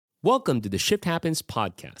Welcome to the Shift Happens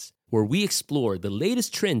podcast, where we explore the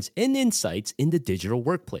latest trends and insights in the digital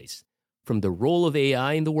workplace. From the role of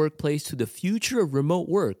AI in the workplace to the future of remote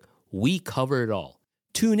work, we cover it all.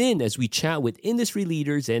 Tune in as we chat with industry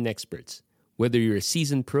leaders and experts. Whether you're a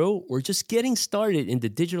seasoned pro or just getting started in the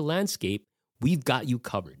digital landscape, we've got you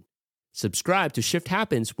covered. Subscribe to Shift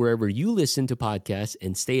Happens wherever you listen to podcasts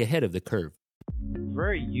and stay ahead of the curve.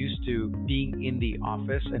 Very used to being in the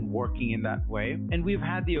office and working in that way. And we've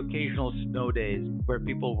had the occasional snow days where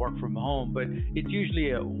people work from home, but it's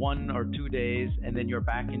usually a 1 or 2 days and then you're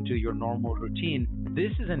back into your normal routine.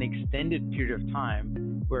 This is an extended period of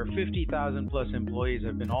time where 50,000 plus employees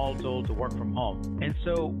have been all told to work from home. And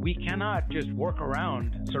so we cannot just work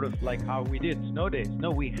around sort of like how we did snow days. No,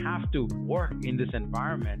 we have to work in this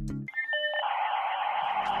environment.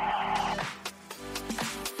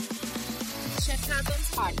 Shift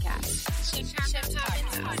Happens Podcast. Shift Happens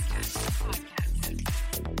Podcast.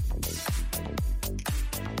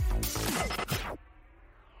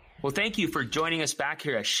 Well, thank you for joining us back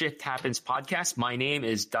here at Shift Happens Podcast. My name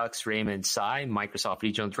is Dux Raymond Tsai, Microsoft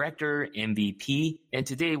Regional Director, MVP. And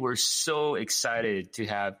today we're so excited to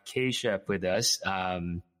have Keshav with us.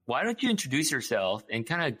 Why don't you introduce yourself and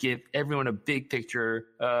kind of give everyone a big picture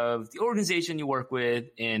of the organization you work with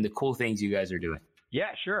and the cool things you guys are doing?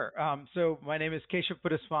 Yeah, sure. So my name is Keshav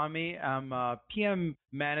Puttaswamy. I'm a PM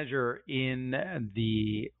manager in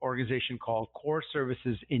the organization called Core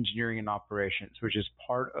Services Engineering and Operations, which is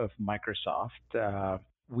part of Microsoft.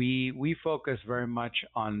 We focus very much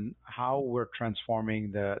on how we're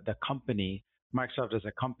transforming the company, Microsoft as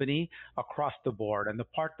a company, across the board. And the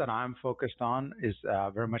part that I'm focused on is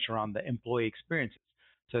very much around the employee experiences.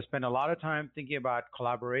 So I spend a lot of time thinking about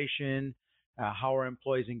collaboration, how our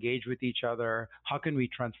employees engage with each other, how can we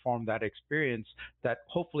transform that experience that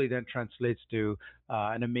hopefully then translates to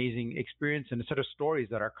an amazing experience and a set of stories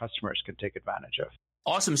that our customers can take advantage of.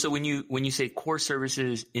 Awesome. So when you say core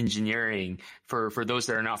services engineering, for those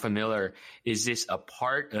that are not familiar, is this a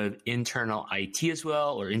part of internal IT as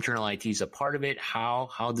well, or internal IT is a part of it? How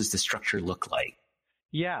does the structure look like?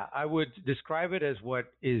 Yeah, I would describe it as what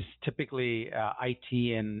is typically IT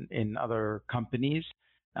in other companies.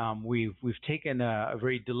 We've taken a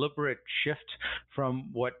very deliberate shift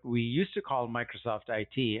from what we used to call Microsoft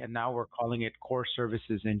IT, and now we're calling it Core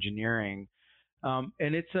Services Engineering. And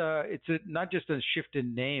it's not just a shift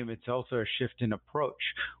in name; it's also a shift in approach.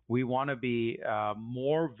 We want to be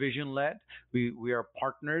more vision-led. We are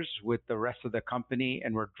partners with the rest of the company,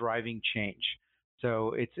 and we're driving change.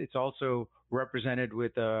 So it's also represented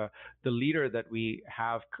with the leader that we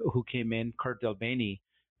have who came in, Kurt Delbaney.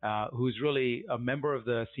 Who's really a member of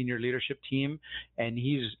the senior leadership team, and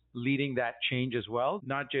he's leading that change as well,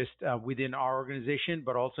 not just within our organization,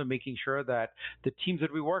 but also making sure that the teams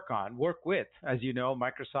that we work with. As you know,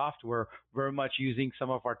 Microsoft, we're very much using some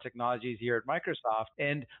of our technologies here at Microsoft,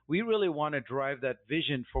 and we really want to drive that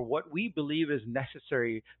vision for what we believe is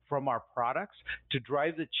necessary from our products to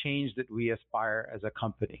drive the change that we aspire as a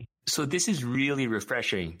company. So this is really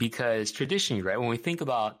refreshing because traditionally, right, when we think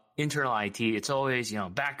about internal IT, it's always,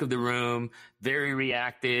 back of the room, very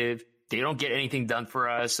reactive. They don't get anything done for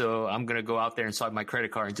us. So I'm going to go out there and swipe my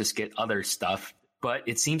credit card and just get other stuff. But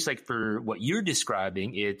it seems like for what you're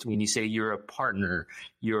describing, it's when you say you're a partner,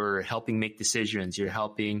 you're helping make decisions, you're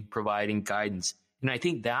helping providing guidance. And I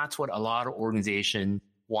think that's what a lot of organizations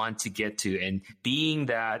want to get to, and being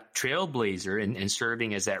that trailblazer and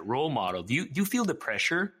serving as that role model. Do you feel the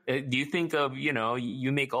pressure? Do you think of,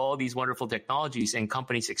 you make all these wonderful technologies and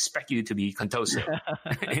companies expect you to be Contoso?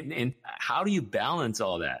 and how do you balance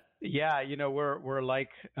all that? Yeah, we're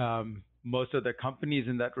like most of the companies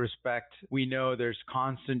in that respect. We know there's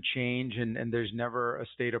constant change and there's never a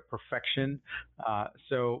state of perfection.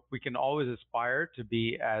 So we can always aspire to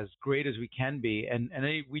be as great as we can be. And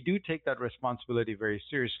we do take that responsibility very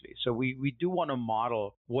seriously. So we do want to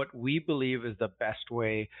model what we believe is the best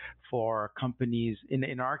way for companies.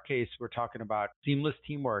 In our case, we're talking about seamless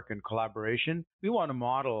teamwork and collaboration. We want to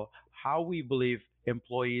model how we believe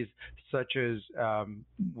employees such as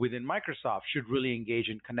within Microsoft should really engage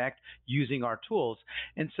and connect using our tools.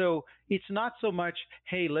 And so it's not so much,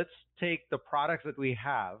 hey, let's take the products that we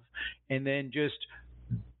have and then just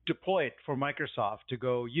deploy it for Microsoft to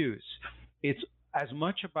go use. It's as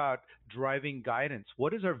much about driving guidance.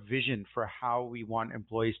 What is our vision for how we want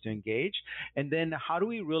employees to engage? And then how do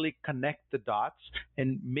we really connect the dots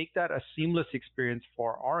and make that a seamless experience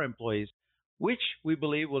for our employees which we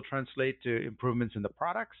believe will translate to improvements in the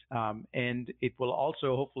products. And it will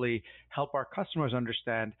also hopefully help our customers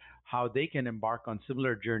understand how they can embark on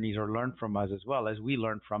similar journeys or learn from us as well as we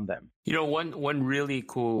learn from them. One really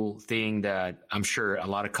cool thing that I'm sure a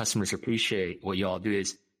lot of customers appreciate what y'all do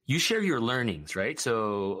is you share your learnings, right?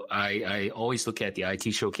 So I always look at the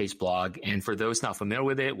IT Showcase blog, and for those not familiar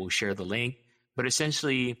with it, we'll share the link. But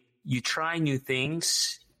essentially, you try new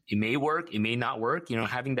things. It may work, it may not work,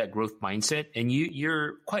 having that growth mindset, and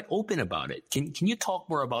you're quite open about it. Can you talk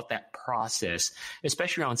more about that process,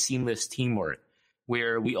 especially around seamless teamwork,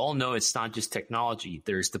 where we all know it's not just technology.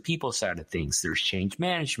 There's the people side of things. There's change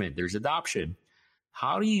management. There's adoption.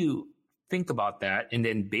 How do you think about that? And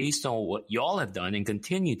then based on what y'all have done and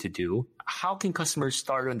continue to do, how can customers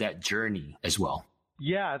start on that journey as well?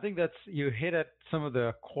 Yeah, I think you hit at some of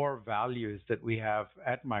the core values that we have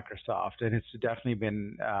at Microsoft, and it's definitely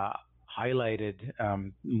been highlighted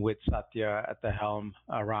with Satya at the helm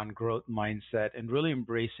around growth mindset and really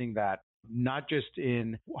embracing that, not just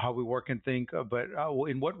in how we work and think, but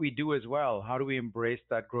in what we do as well. How do we embrace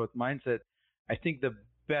that growth mindset? I think the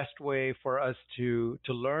best way for us to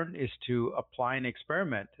learn is to apply and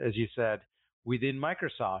experiment, as you said, within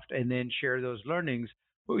Microsoft, and then share those learnings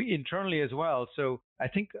internally as well. So I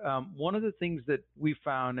think one of the things that we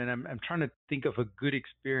found, and I'm trying to think of a good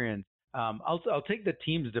experience. I'll take the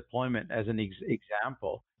Teams deployment as an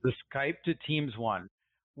example. The Skype to Teams one,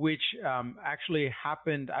 which actually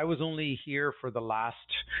happened. I was only here for the last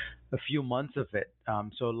a few months of it.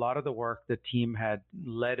 So a lot of the work the team had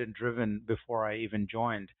led and driven before I even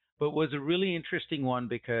joined. But it was a really interesting one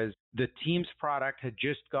because the Teams product had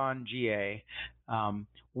just gone GA.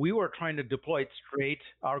 We were trying to deploy it straight.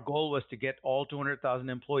 Our goal was to get all 200,000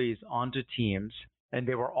 employees onto Teams, and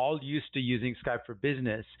they were all used to using Skype for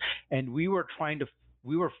Business. And we were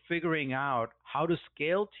figuring out how to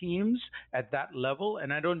scale Teams at that level.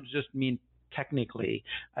 And I don't just mean technically.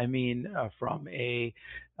 I mean from a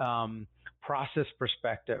process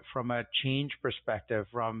perspective, from a change perspective,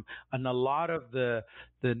 and a lot of the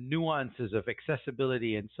nuances of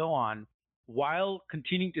accessibility and so on, while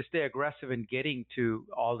continuing to stay aggressive in getting to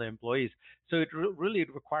all the employees. So it really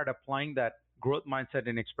required applying that growth mindset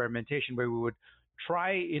and experimentation, where we would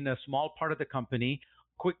try in a small part of the company,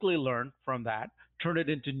 quickly learn from that, turn it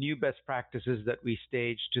into new best practices that we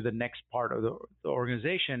stage to the next part of the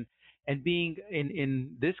organization, and being,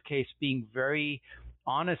 in this case, being very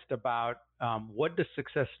honest about what does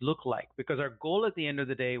success look like? Because our goal at the end of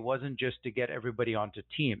the day wasn't just to get everybody onto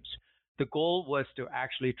Teams. The goal was to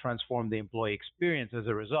actually transform the employee experience as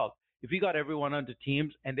a result. If we got everyone onto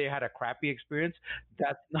Teams and they had a crappy experience,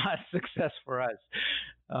 that's not success for us.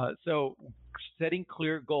 So setting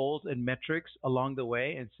clear goals and metrics along the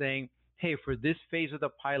way and saying, hey, for this phase of the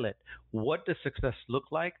pilot, what does success look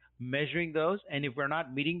like? Measuring those. And if we're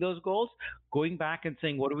not meeting those goals, going back and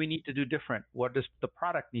saying, what do we need to do different? What does the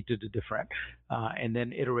product need to do different? And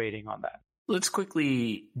then iterating on that. Let's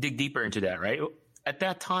quickly dig deeper into that, right? At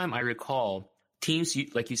that time, I recall Teams,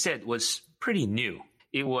 like you said, was pretty new.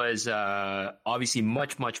 It was obviously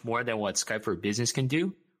much, much more than what Skype for Business can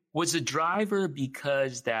do. Was the driver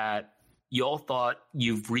because that y'all thought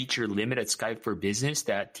you've reached your limit at Skype for Business,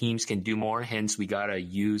 that Teams can do more, hence we got to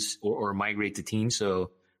use or migrate to Teams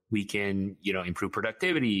so we can, improve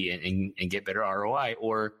productivity and get better ROI?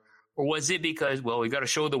 Or was it because, well, we got to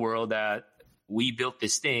show the world that we built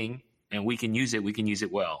this thing and we can use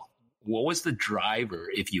it well? What was the driver,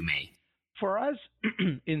 if you may? For us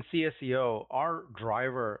in CSEO, our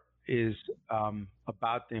driver is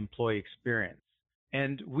about the employee experience.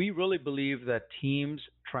 And we really believe that Teams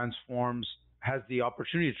has the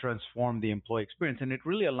opportunity to transform the employee experience. And it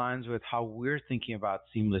really aligns with how we're thinking about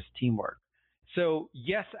seamless teamwork. So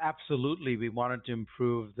yes, absolutely, we wanted to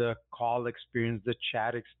improve the call experience, the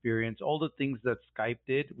chat experience, all the things that Skype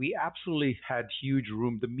did. We absolutely had huge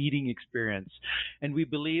room, the meeting experience. And we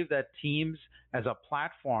believe that Teams as a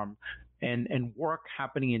platform and work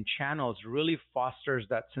happening in channels really fosters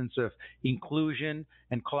that sense of inclusion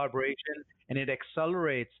and collaboration, and it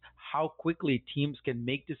accelerates how quickly teams can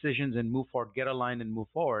make decisions and move forward, get aligned and move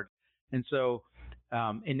forward. And so,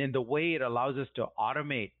 and in the way it allows us to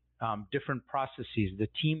automate different processes, the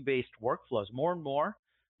team-based workflows, more and more.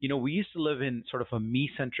 We used to live in sort of a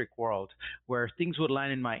me-centric world where things would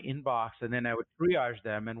land in my inbox and then I would triage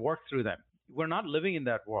them and work through them. We're not living in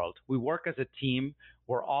that world. We work as a team.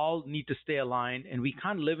 We all need to stay aligned, and we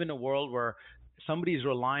can't live in a world where somebody's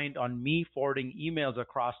reliant on me forwarding emails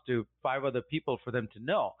across to 5 other people for them to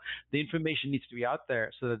know. The information needs to be out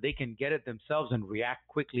there so that they can get it themselves and react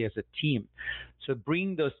quickly as a team. So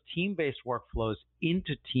bringing those team-based workflows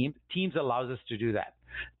into Teams allows us to do that.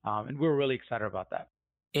 And we're really excited about that.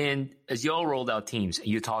 And as you all rolled out Teams,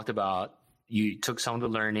 you talked about you took some of the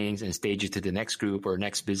learnings and staged it to the next group or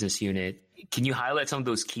next business unit. Can you highlight some of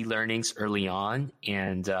those key learnings early on?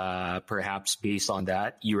 And perhaps based on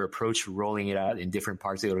that, your approach to rolling it out in different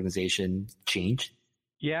parts of the organization changed?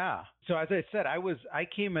 Yeah. So as I said, I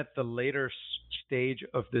came at the later stage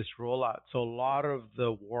of this rollout. So a lot of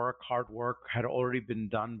the hard work had already been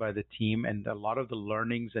done by the team, and a lot of the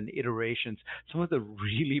learnings and iterations, some of the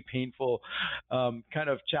really painful kind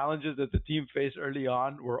of challenges that the team faced early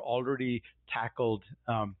on were already tackled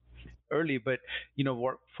early. But,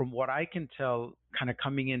 from what I can tell, kind of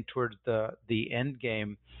coming in towards the end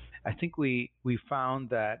game, I think we found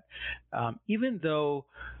that even though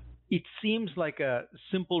it seems like a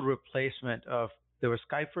simple replacement of there was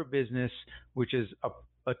Skype for Business, which is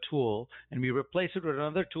a tool, and we replace it with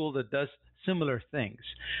another tool that does similar things.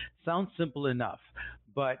 Sounds simple enough,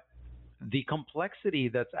 but the complexity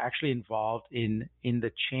that's actually involved in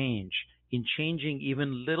the change, in changing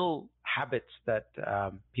even little habits that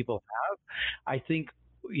people have, I think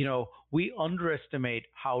we underestimate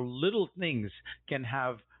how little things can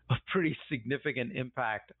have a pretty significant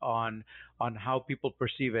impact on how people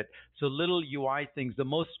perceive it. So little UI things, the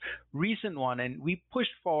most recent one, and we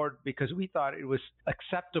pushed forward because we thought it was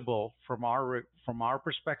acceptable from our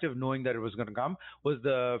perspective, knowing that it was going to come, was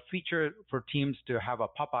the feature for Teams to have a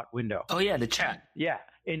pop-out window. Oh yeah, the chat. Yeah,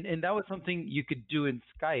 and that was something you could do in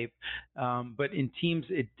Skype, but in Teams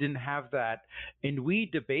it didn't have that. And we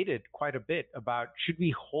debated quite a bit about should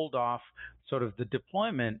we hold off sort of the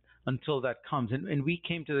deployment until that comes. And we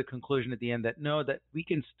came to the conclusion at the end that no, that we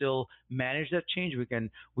can still manage that change. We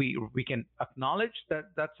can acknowledge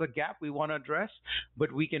that that's a gap we want to address,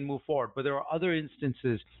 but we can move forward. But there are other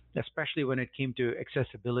instances, especially when it came to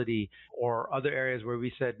accessibility or other areas where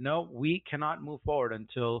we said, no, we cannot move forward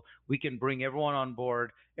until we can bring everyone on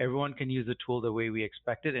board. Everyone can use the tool the way we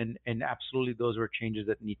expect it. And absolutely, those were changes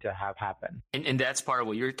that need to have happen. And that's part of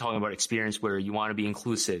what you're talking about, experience where you want to be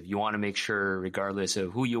inclusive. You want to make sure, regardless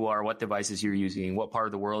of who you are, what devices you're using, what part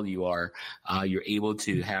of the world you are, you're able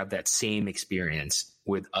to have that same experience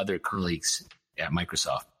with other colleagues at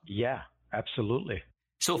Microsoft. Yeah, absolutely.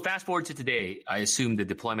 So fast forward to today, I assume the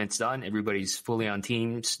deployment's done. Everybody's fully on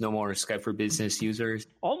Teams, no more Skype for Business users.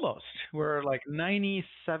 Almost. We're like 97%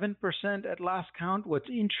 at last count. What's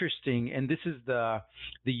interesting, and this is the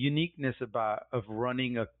uniqueness of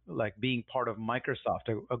running being part of Microsoft,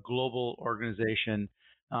 a global organization.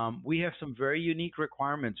 We have some very unique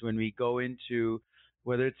requirements when we go into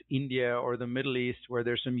whether it's India or the Middle East, where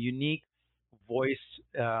there's some unique voice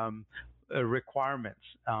requirements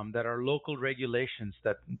that are local regulations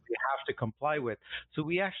that we have to comply with. So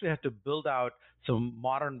we actually have to build out some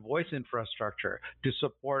modern voice infrastructure to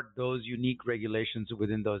support those unique regulations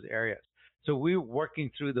within those areas. So we're working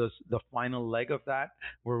through the final leg of that.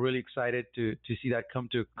 We're really excited to see that come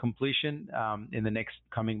to completion in the next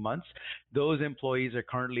coming months. Those employees are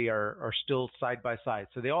currently still side by side.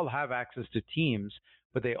 So they all have access to Teams,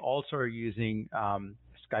 but they also are using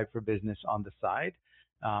Skype for Business on the side.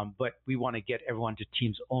 But we want to get everyone to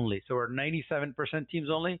Teams only. So we're 97% Teams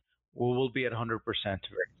only. We'll be at 100% very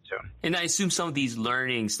soon. And I assume some of these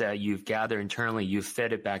learnings that you've gathered internally, you've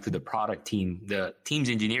fed it back to the product team, the Teams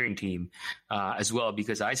engineering team as well,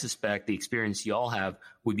 because I suspect the experience you all have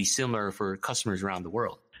would be similar for customers around the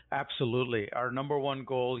world. Absolutely. Our number one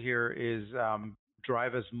goal here is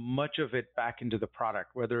drive as much of it back into the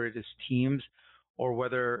product, whether it is Teams or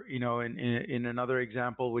whether, in another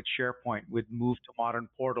example with SharePoint, with move to modern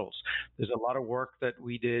portals. There's a lot of work that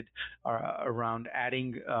we did around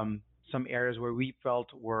adding some areas where we felt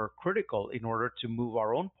were critical in order to move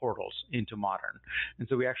our own portals into modern. And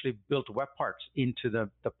so we actually built web parts into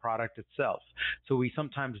the product itself. So we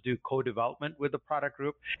sometimes do co-development with the product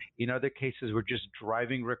group. In other cases, we're just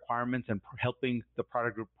driving requirements and helping the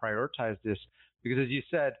product group prioritize this. Because as you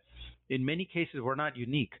said, in many cases, we're not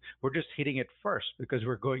unique. We're just hitting it first because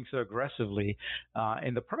we're going so aggressively.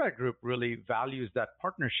 And the product group really values that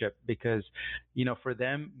partnership because, for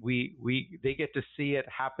them, they get to see it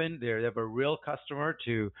happen. They have a real customer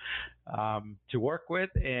to work with,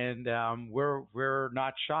 and we're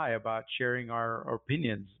not shy about sharing our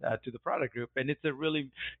opinions to the product group. And it's a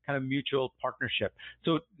really kind of mutual partnership.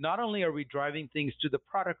 So not only are we driving things to the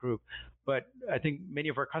product group, but I think many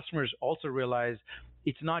of our customers also realize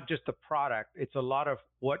it's not just the product. It's a lot of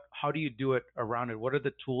how do you do it around it? What are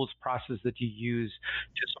the tools, process that you use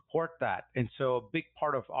to support that? And so a big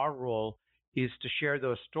part of our role is to share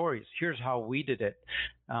those stories. Here's how we did it.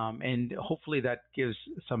 And hopefully that gives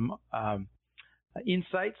some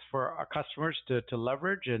insights for our customers to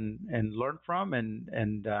leverage and learn from,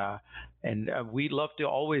 and we love to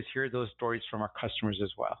always hear those stories from our customers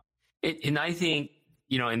as well. And I think,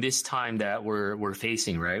 in this time that we're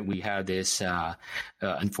facing, right, we have this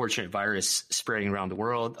unfortunate virus spreading around the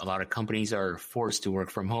world. A lot of companies are forced to work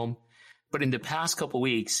from home. But in the past couple of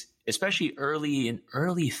weeks, especially early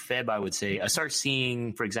Feb, I would say, I start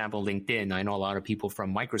seeing, for example, LinkedIn. I know a lot of people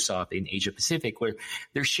from Microsoft in Asia Pacific where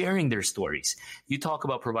they're sharing their stories. You talk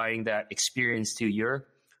about providing that experience to your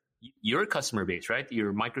customer base, right?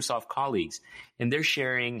 Your Microsoft colleagues, and they're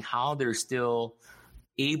sharing how they're still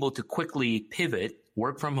able to quickly pivot,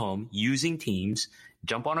 work from home using Teams,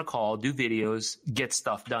 jump on a call, do videos, get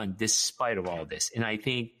stuff done despite of all this. And I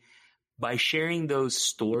think by sharing those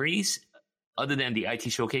stories, other than the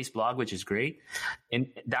IT Showcase blog, which is great, and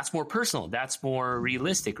that's more personal, that's more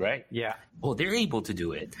realistic, right? Yeah. Well, they're able to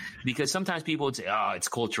do it because sometimes people would say, it's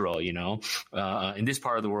cultural, in this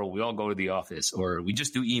part of the world, we all go to the office or we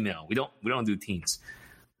just do email. We don't do Teams.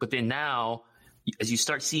 But then now, as you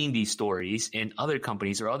start seeing these stories and other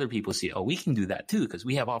companies or other people see, we can do that too because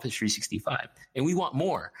we have Office 365 and we want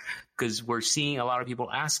more because we're seeing a lot of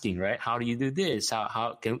people asking, right? How do you do this?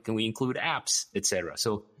 How can we include apps, etc.?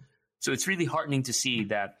 So it's really heartening to see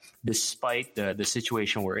that despite the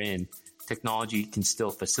situation we're in, technology can still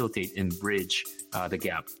facilitate and bridge the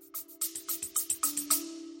gap.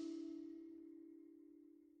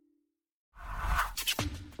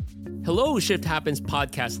 Hello, Shift Happens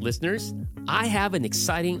podcast listeners. I have an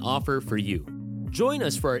exciting offer for you. Join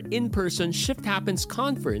us for our in-person Shift Happens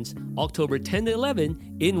conference, October 10 to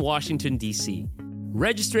 11 in Washington, D.C.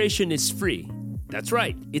 Registration is free. That's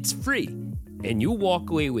right, it's free. And you'll walk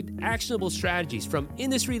away with actionable strategies from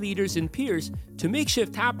industry leaders and peers to make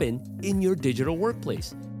shift happen in your digital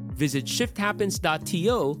workplace. Visit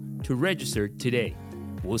shifthappens.to to register today.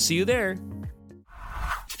 We'll see you there.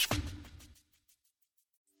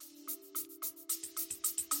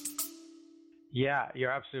 Yeah,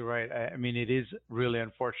 you're absolutely right. I mean, it is really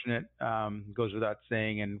unfortunate. Goes without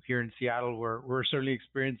saying. And here in Seattle, we're certainly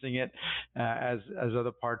experiencing it as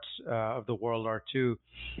other parts of the world are too.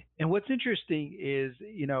 And what's interesting is,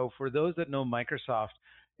 for those that know Microsoft,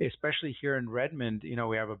 especially here in Redmond,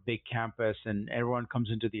 we have a big campus and everyone comes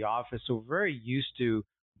into the office. So we're very used to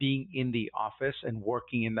being in the office and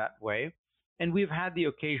working in that way. And we've had the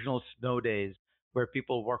occasional snow days where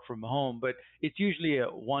people work from home, but it's usually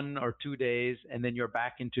 1 or 2 days, and then you're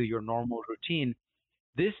back into your normal routine.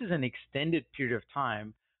 This is an extended period of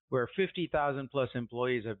time where 50,000 plus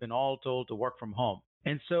employees have been all told to work from home.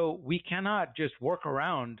 And so we cannot just work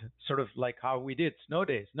around sort of like how we did snow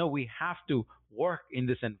days. No, we have to work in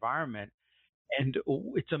this environment. And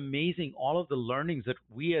it's amazing all of the learnings that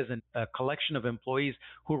we as a collection of employees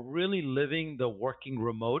who are really living the working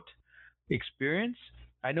remote experience.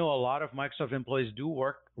 I know a lot of Microsoft employees do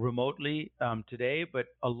work remotely today, but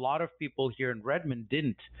a lot of people here in Redmond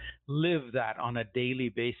didn't live that on a daily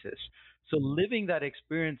basis. So living that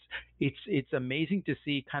experience, it's amazing to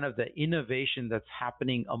see kind of the innovation that's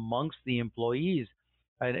happening amongst the employees.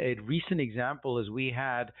 A recent example is we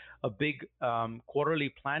had a big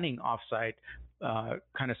quarterly planning offsite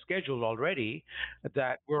kind of scheduled already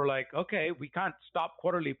that we're like, okay, we can't stop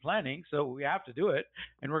quarterly planning, so we have to do it,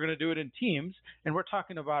 and we're going to do it in Teams. And we're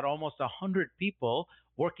talking about almost 100 people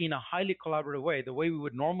working in a highly collaborative way. The way we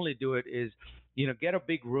would normally do it is, get a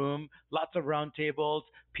big room, lots of round tables,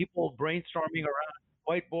 people brainstorming around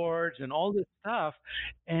whiteboards and all this stuff.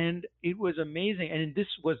 And it was amazing. And this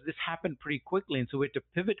happened pretty quickly. And so we had to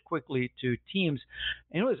pivot quickly to Teams.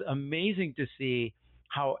 And it was amazing to see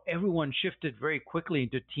how everyone shifted very quickly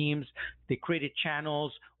into Teams. They created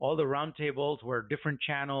channels. All the roundtables were different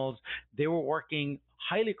channels. They were working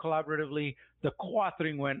highly collaboratively. The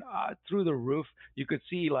co-authoring went through the roof. You could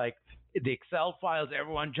see like the Excel files,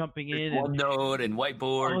 everyone jumping in. OneNote and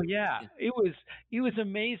whiteboard. Oh yeah, it was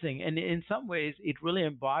amazing. And in some ways, it really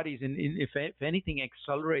embodies and if anything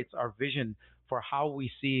accelerates our vision for how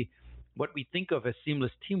we see what we think of as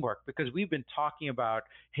seamless teamwork, because we've been talking about,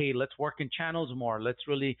 hey, let's work in channels more. Let's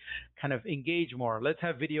really kind of engage more. Let's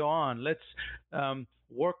have video on. Let's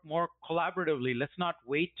work more collaboratively. Let's not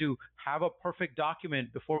wait to have a perfect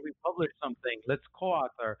document before we publish something. Let's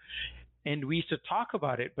co-author. And we used to talk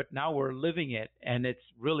about it, but now we're living it, and it's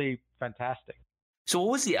really fantastic. So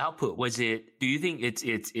what was the output? Do you think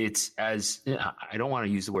it's as, I don't want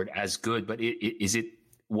to use the word as good, but is it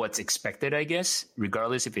what's expected, I guess,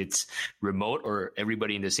 regardless if it's remote or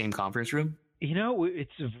everybody in the same conference room?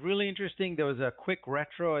 It's really interesting. There was a quick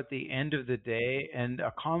retro at the end of the day, and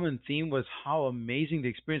a common theme was how amazing the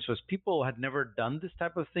experience was. People had never done this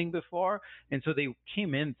type of thing before, and so they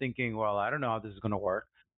came in thinking, well, I don't know how this is going to work.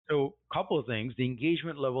 So, a couple of things, the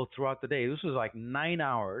engagement level throughout the day, this was like 9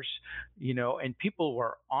 hours, and people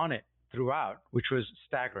were on it throughout, which was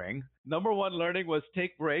staggering. Number one learning was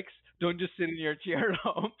take breaks. Don't just sit in your chair at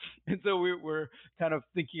home. And so we're kind of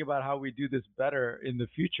thinking about how we do this better in the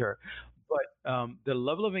future. But the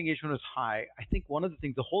level of engagement was high. I think one of the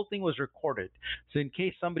things, the whole thing was recorded. So in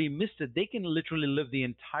case somebody missed it, they can literally live the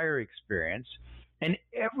entire experience. And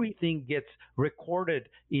everything gets recorded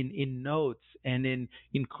in notes and in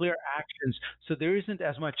clear actions. So there isn't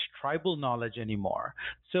as much tribal knowledge anymore.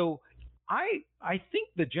 So I think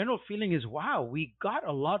the general feeling is, wow, we got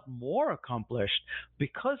a lot more accomplished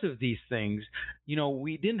because of these things.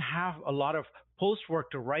 We didn't have a lot of post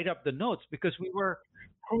work to write up the notes because we were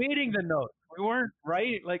creating the notes. We weren't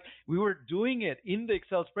like we were doing it in the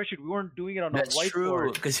Excel spreadsheet. We weren't doing it on That's a whiteboard.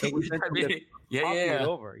 True, because it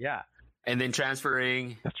over. Yeah. And then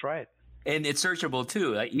transferring. That's right. And it's searchable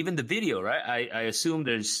too. Like even the video, right? I assume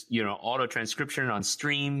there's, auto transcription on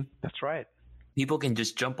stream. That's right. People can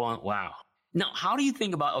just jump on. Wow. Now, how do you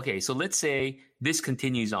think about, okay, so let's say this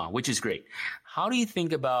continues on, which is great. How do you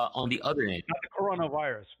think about on the other end? Not the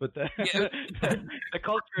coronavirus, but the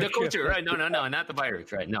culture. The culture, shift. right? No, not the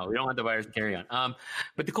virus, right? No, we don't want the virus to carry on.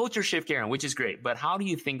 But the culture shift carry on, which is great. But how do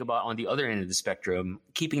you think about on the other end of the spectrum,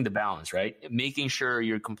 keeping the balance, right? Making sure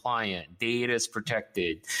you're compliant, data is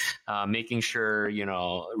protected, making sure,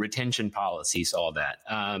 retention policies, all that.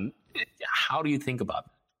 How do you think about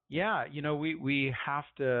that? Yeah, we have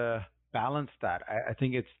to balance that. I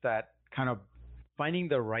think it's that kind of finding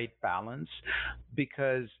the right balance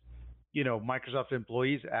because, Microsoft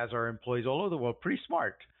employees, as our employees all over the world, pretty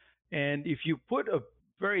smart. And if you put a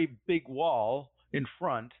very big wall in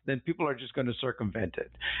front, then people are just going to circumvent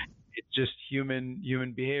it. It's just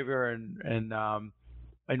human behavior,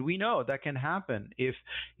 and we know that can happen if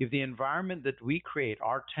the environment that we create,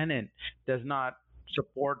 our tenant, does not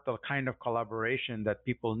support the kind of collaboration that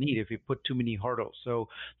people need if we put too many hurdles. So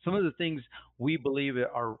some of the things we believe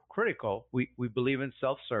are critical, we believe in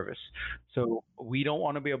self-service. So we don't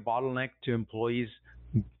want to be a bottleneck to employees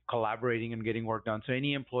collaborating and getting work done. So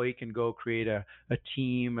any employee can go create a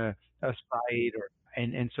team, a site,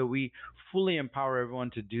 and so we fully empower everyone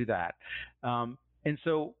to do that. And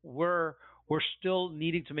so we're still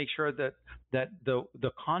needing to make sure that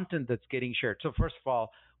the content that's getting shared. So first of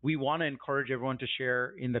all, we want to encourage everyone to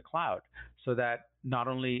share in the cloud so that not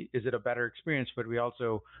only is it a better experience, but we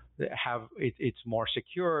also have it's more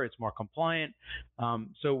secure, it's more compliant.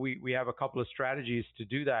 So we have a couple of strategies to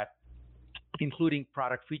do that, including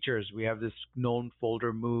product features. We have this known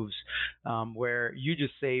folder moves where you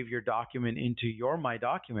just save your document into your My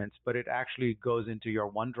Documents, but it actually goes into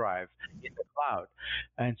your OneDrive in the cloud.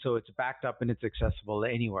 And so it's backed up and it's accessible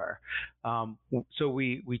anywhere. So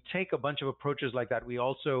we take a bunch of approaches like that. We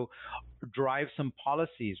also drive some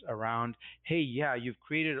policies around, hey, yeah, you've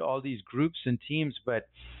created all these groups and teams, but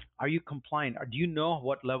are you compliant? Or do you know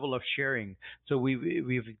what level of sharing? So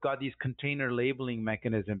we've got these container labeling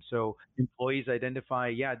mechanisms. So employees identify,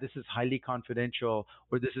 yeah, this is highly confidential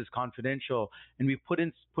or this is confidential. And we put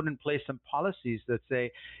in place some policies that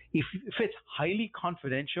say, if it's highly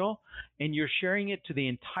confidential and you're sharing it to the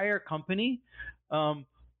entire company,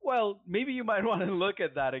 well, maybe you might want to look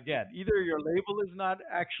at that again. Either your label is not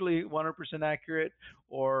actually 100% accurate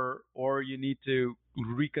or you need to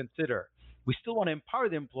reconsider. We still want to empower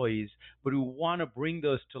the employees, but we want to bring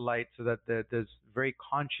those to light so that there's very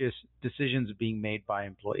conscious decisions being made by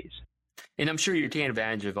employees. And I'm sure you're taking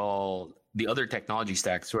advantage of all the other technology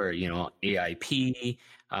stacks where, AIP,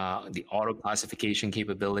 the auto classification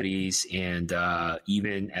capabilities, and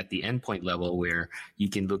even at the endpoint level where you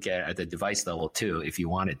can look at the device level too, if you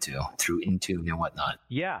wanted to, through Intune and whatnot.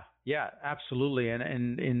 Yeah, absolutely.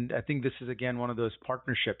 And I think this is, again, one of those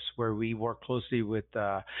partnerships where we work closely with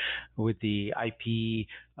the IP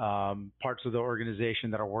parts of the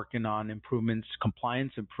organization that are working on improvements,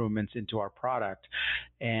 compliance improvements into our product.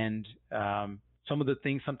 And some of the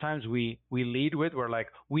things sometimes we lead with, we're like,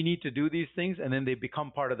 we need to do these things, and then they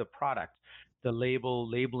become part of the product. The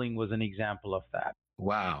labeling was an example of that.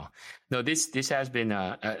 Wow. No, this has been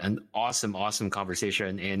an awesome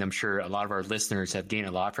conversation, and I'm sure a lot of our listeners have gained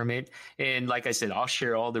a lot from it. And like I said, I'll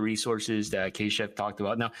share all the resources that Keshav talked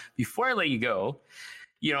about. Now, before I let you go,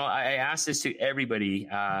 I asked this to everybody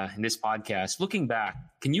in this podcast. Looking back,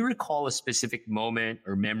 can you recall a specific moment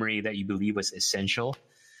or memory that you believe was essential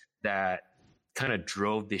that kind of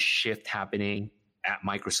drove this shift happening at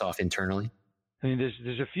Microsoft internally? I mean,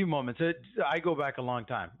 there's a few moments. I go back a long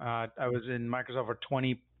time. I was in Microsoft for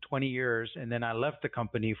 20 years, and then I left the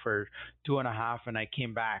company for 2.5, and I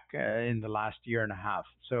came back in the last year and a half.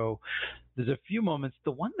 So there's a few moments.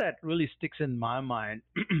 The one that really sticks in my mind,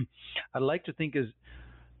 I'd like to think is,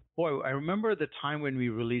 boy, I remember the time when we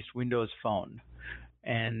released Windows Phone.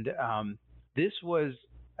 And this was,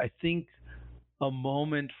 I think, a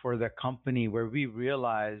moment for the company where we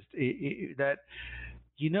realized that,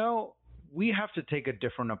 we have to take a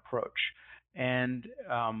different approach. And,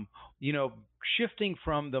 shifting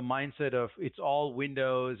from the mindset of it's all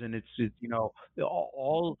Windows and it's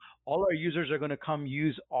all our users are going to come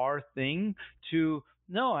use our thing to,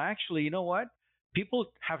 no, actually, you know what? People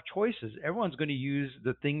have choices. Everyone's going to use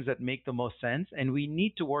the things that make the most sense, and we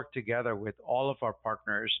need to work together with all of our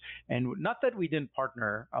partners. And not that we didn't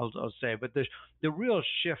partner, I'll say, but the real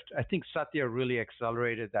shift, I think Satya really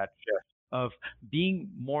accelerated that shift of being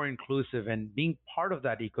more inclusive and being part of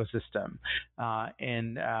that ecosystem.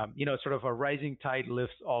 Sort of a rising tide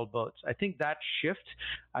lifts all boats. I think that shift,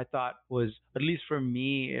 I thought, was, at least for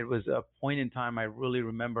me, it was a point in time I really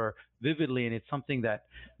remember vividly, and it's something that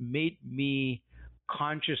made me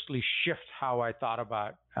consciously shift how I thought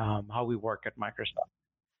about how we work at Microsoft.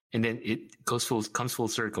 And then it comes full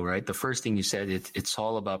circle, right? The first thing you said, it's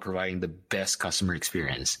all about providing the best customer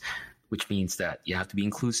experience, which means that you have to be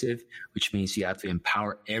inclusive, which means you have to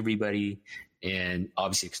empower everybody, and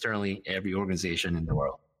obviously externally, every organization in the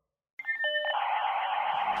world.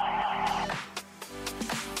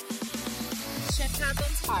 Shift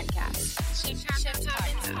Happens Podcast. Shift Happens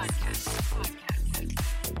Podcast.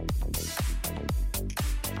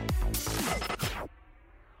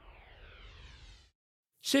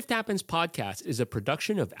 Shift Happens Podcast is a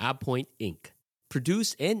production of AvePoint Inc.,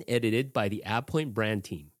 produced and edited by the AvePoint brand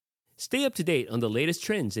team. Stay up to date on the latest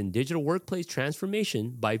trends in digital workplace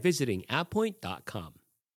transformation by visiting avepoint.com.